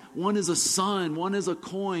found. And one is a son, one is a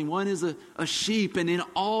coin, one is a sheep. And in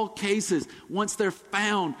all cases, once they're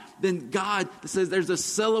found, then God says there's a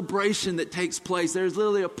celebration that takes place. There's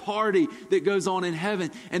literally a party that goes on in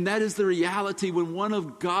heaven. And that is the reality when one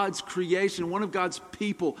of God's creation, one of God's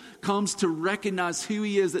people comes to recognize who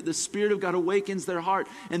He is, that the Spirit of God awakens their heart.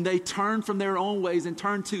 And they turn from their own ways and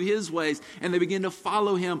turn to His ways. And they begin to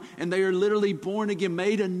follow Him. And they are literally born again,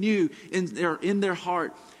 made anew in their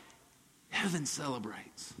heart. Heaven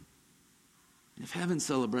celebrates. And if heaven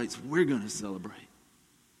celebrates, we're going to celebrate.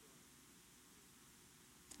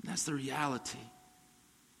 And that's the reality.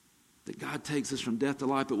 That God takes us from death to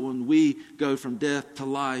life. But when we go from death to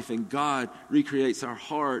life and God recreates our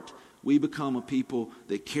heart, we become a people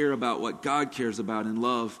that care about what God cares about and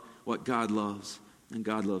love what God loves. And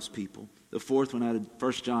God loves people. The fourth one out of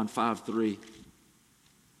 1 John 5:3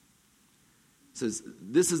 says,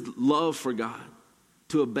 this is love for God.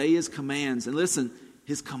 To obey His commands. And listen,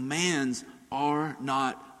 His commands are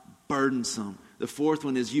not burdensome. The fourth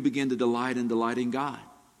one is you begin to delight in delighting God.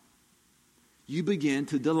 You begin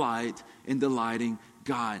to delight in delighting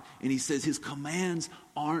God. And He says His commands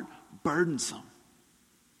aren't burdensome.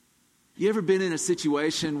 You ever been in a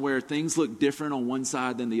situation where things look different on one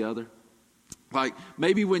side than the other? Like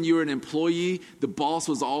maybe when you were an employee, the boss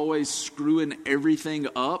was always screwing everything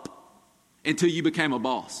up until you became a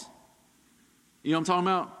boss. You know what I'm talking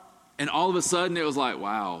about? And all of a sudden it was like,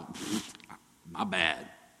 wow, my bad.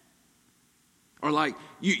 Or like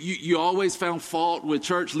you always found fault with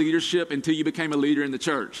church leadership until you became a leader in the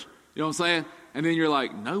church. You know what I'm saying? And then you're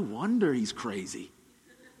like, no wonder he's crazy.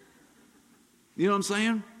 You know what I'm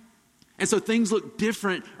saying? And so things look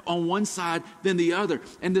different on one side than the other.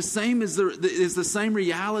 And the same is the same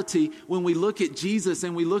reality when we look at Jesus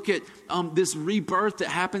and we look at this rebirth that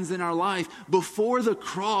happens in our life. Before the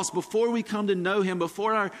cross, before we come to know Him,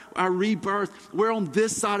 before our rebirth, we're on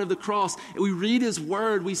this side of the cross. We read His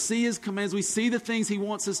word, we see His commands, we see the things He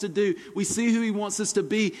wants us to do, we see who He wants us to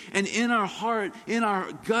be. And in our heart, in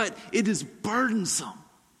our gut, it is burdensome.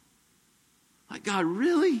 Like, God,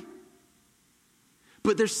 really?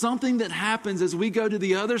 But there's something that happens as we go to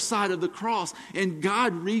the other side of the cross and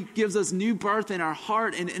God gives us new birth in our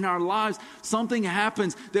heart and in our lives. Something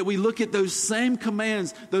happens that we look at those same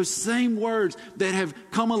commands, those same words that have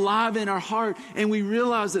come alive in our heart, and we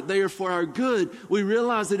realize that they are for our good. We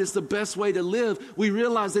realize that it's the best way to live. We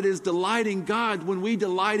realize that it is delighting God when we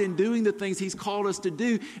delight in doing the things He's called us to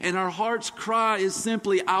do. And our heart's cry is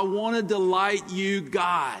simply, I want to delight You,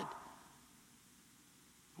 God. Are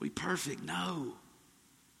we perfect? No.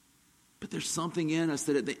 But there's something in us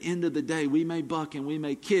that at the end of the day, we may buck and we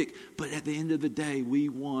may kick, but at the end of the day, we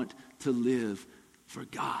want to live for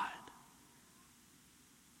God.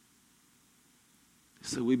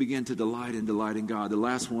 So we begin to delight in God. The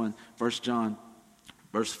last one, 1 John,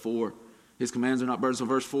 verse 4. His commands are not burdensome.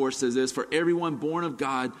 Verse 4 says this, for everyone born of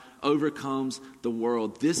God overcomes the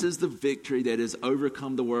world. This is the victory that has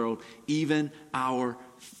overcome the world, even our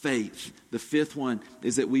faith. The fifth one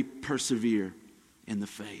is that we persevere in the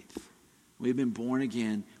faith. We've been born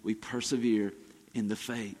again. We persevere in the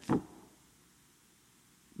faith. It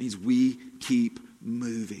means we keep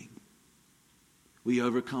moving. We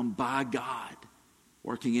overcome by God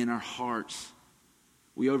working in our hearts.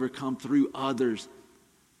 We overcome through others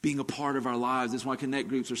being a part of our lives. That's why connect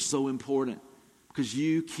groups are so important, because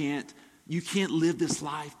you can't live this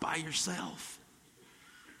life by yourself.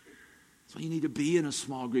 That's why you need to be in a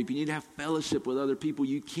small group. You need to have fellowship with other people.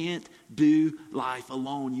 You can't do life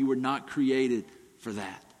alone. You were not created for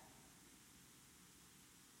that.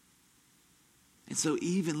 And so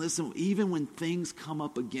even when things come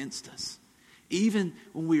up against us, even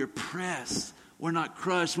when we are pressed, we're not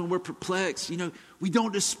crushed, when we're perplexed, we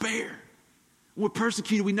don't despair. When we're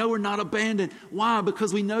persecuted, we know we're not abandoned. Why?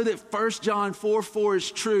 Because we know that 1 John 4:4 is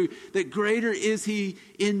true. That greater is he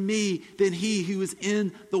in me than he who is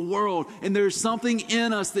in the world. And there's something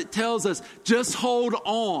in us that tells us, just hold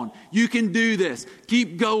on. You can do this.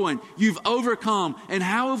 Keep going. You've overcome. And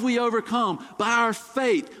how have we overcome? By our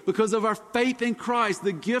faith. Because of our faith in Christ,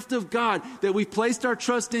 the gift of God, that we've placed our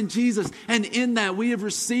trust in Jesus. And in that we have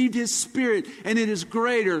received his Spirit. And it is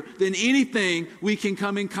greater than anything we can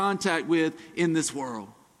come in contact with in this world.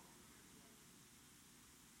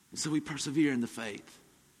 And so we persevere in the faith.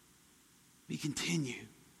 We continue.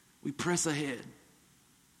 We press ahead.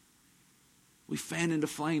 We fan into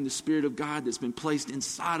flame the Spirit of God that's been placed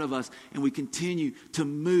inside of us, and we continue to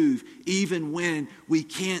move even when we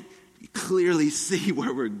can't clearly see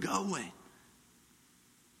where we're going.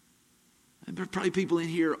 And there are probably people in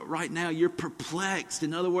here right now, you're perplexed.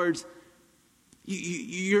 In other words,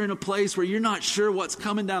 you're in a place where you're not sure what's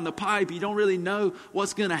coming down the pipe. You don't really know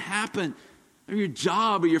what's going to happen. Or your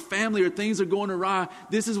job or your family or things are going awry.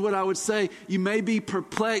 This is what I would say. You may be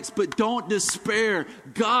perplexed, but don't despair.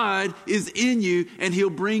 God is in you and he'll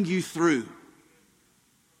bring you through.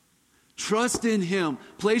 Trust in him.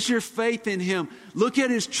 Place your faith in him. Look at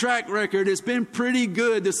his track record. It's been pretty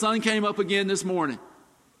good. The sun came up again this morning.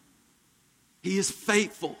 He is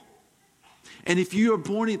faithful. And if you are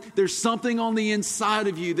born in, there's something on the inside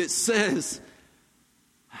of you that says,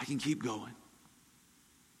 I can keep going.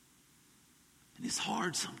 And it's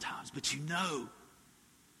hard sometimes, but you know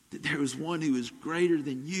that there is one who is greater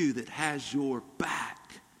than you that has your back.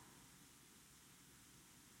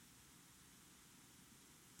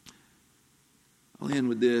 I'll end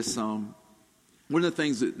with this. One of the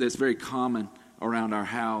things that's very common around our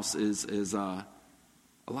house is a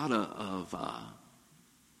lot of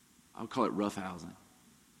I'll call it roughhousing.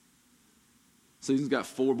 Susan's got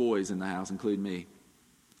 4 boys in the house, including me.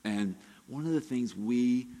 And one of the things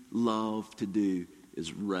we love to do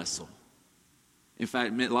is wrestle. In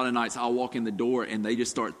fact, a lot of nights I'll walk in the door and they just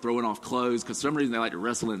start throwing off clothes because for some reason they like to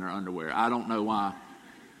wrestle in their underwear. I don't know why.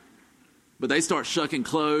 But they start shucking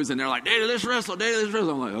clothes and they're like, Daddy, let's wrestle. Daddy, let's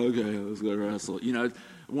wrestle. I'm like, okay, let's go wrestle.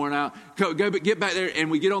 Worn out. Get back there, and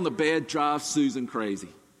we get on the bed, drive Susan crazy.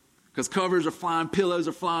 Because covers are flying, pillows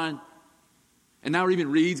are flying. And now even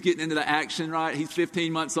Reed's getting into the action, right? He's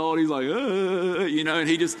 15 months old. He's like, and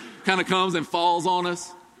he just kind of comes and falls on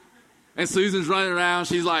us. And Susan's running around.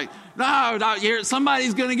 She's like, no,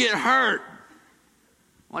 somebody's going to get hurt.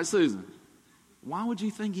 I'm like, Susan, why would you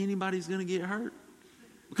think anybody's going to get hurt?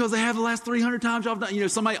 Because they have the last 300 times y'all done.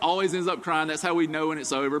 Somebody always ends up crying. That's how we know when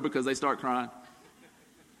it's over, because they start crying.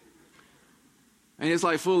 And it's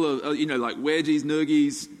like full of, like wedgies,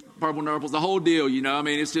 noogies, purple nurples, the whole deal,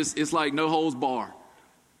 it's like no holds bar.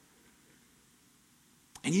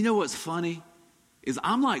 And you know what's funny? Is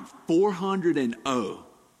I'm like 400-0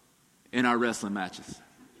 in our wrestling matches.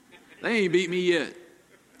 They ain't beat me yet.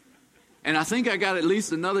 And I think I got at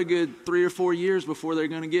least another good 3 or 4 years before they're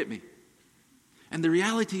going to get me. And the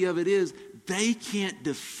reality of it is, they can't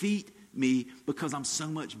defeat me because I'm so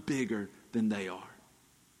much bigger than they are.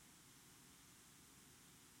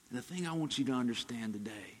 And the thing I want you to understand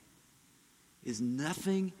today is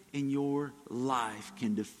nothing in your life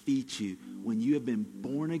can defeat you when you have been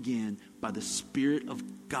born again by the Spirit of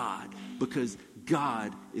God, because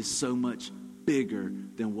God is so much bigger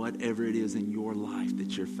than whatever it is in your life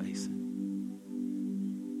that you're facing.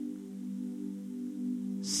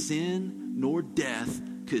 Sin nor death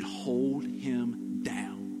could hold him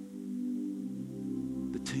down.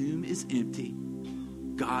 The tomb is empty.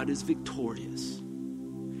 God is victorious.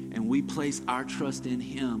 And we place our trust in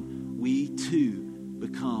him, we too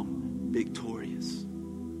become victorious.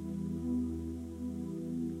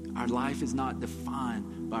 Our life is not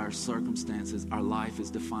defined by our circumstances. Our life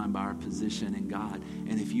is defined by our position in God.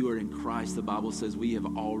 And if you are in Christ, the Bible says we have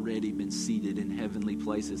already been seated in heavenly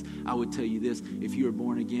places. I would tell you this, if you are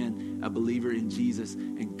born again, a believer in Jesus,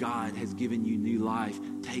 and God has given you new life,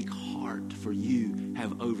 take heart, for you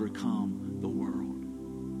have overcome the world.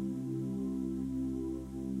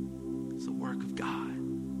 It's the work of God.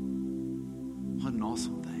 What an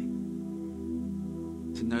awesome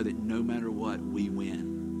thing. To know that no matter what, we win.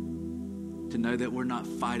 To know that we're not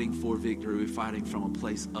fighting for victory, we're fighting from a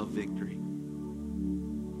place of victory.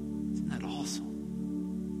 Isn't that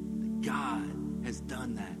awesome? That God has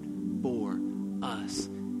done that for us.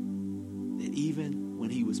 That even when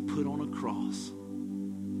he was put on a cross,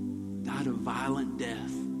 died a violent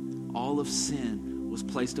death, all of sin was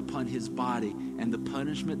placed upon his body, and the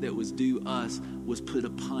punishment that was due us was put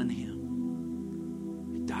upon him.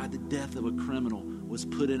 He died the death of a criminal, was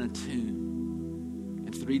put in a tomb.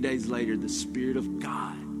 And 3 days later, the Spirit of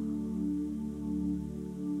God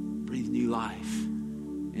breathed new life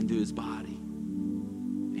into his body.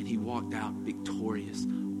 And he walked out victorious,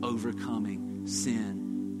 overcoming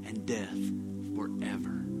sin and death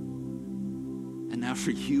forever. And now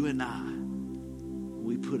for you and I,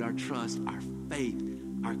 we put our trust, our faith,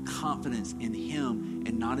 our confidence in him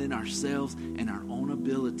and not in ourselves and our own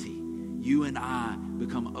ability. You and I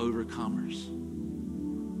become overcomers.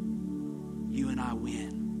 You and I win.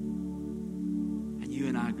 And you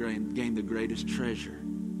and I gain the greatest treasure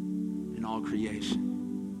in all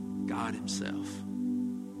creation, God himself.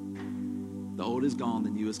 The old is gone, the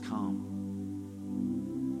new has come.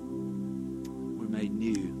 We're made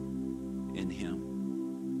new in him.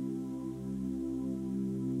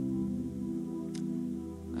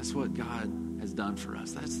 That's what God has done for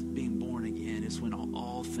us. That's being born again. It's when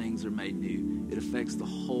all things are made new. It affects the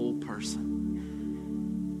whole person.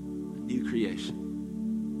 New creation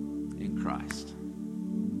in Christ.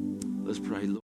 Let's pray.